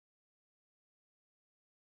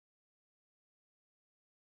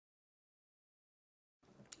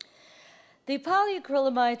The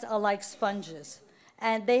polyacrylamides are like sponges,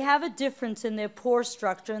 and they have a difference in their pore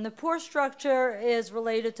structure. And the pore structure is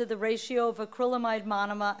related to the ratio of acrylamide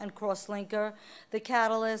monomer and cross-linker, the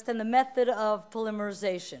catalyst, and the method of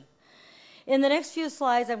polymerization. In the next few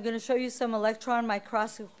slides, I'm going to show you some electron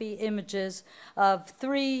microscopy images of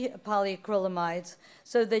 3 polyacrylamides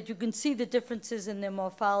so that you can see the differences in their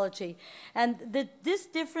morphology. And this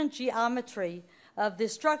different geometry of the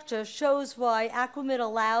structure shows why Aquamid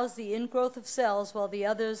allows the ingrowth of cells while the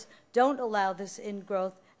others don't allow this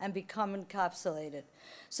ingrowth and become encapsulated.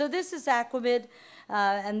 So this is Aquamid,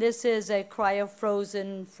 and this is a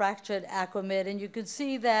cryo-frozen fractured Aquamid, and you can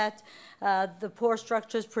see that the pore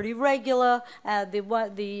structure is pretty regular.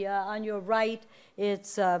 On your right,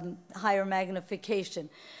 it's higher magnification.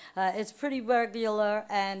 It's pretty regular,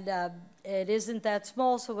 and it isn't that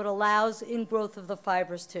small, so it allows ingrowth of the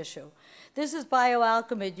fibrous tissue. This is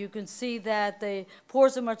bioalchemid. You can see that the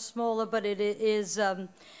pores are much smaller, but it is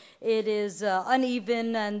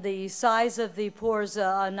uneven, and the size of the pores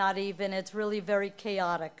are not even. It's really very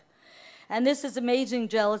chaotic. And this is amazing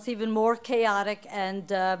gel. It's even more chaotic, and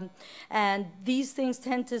these things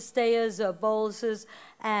tend to stay as boluses,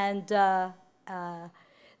 and the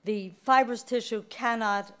fibrous tissue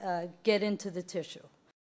cannot get into the tissue.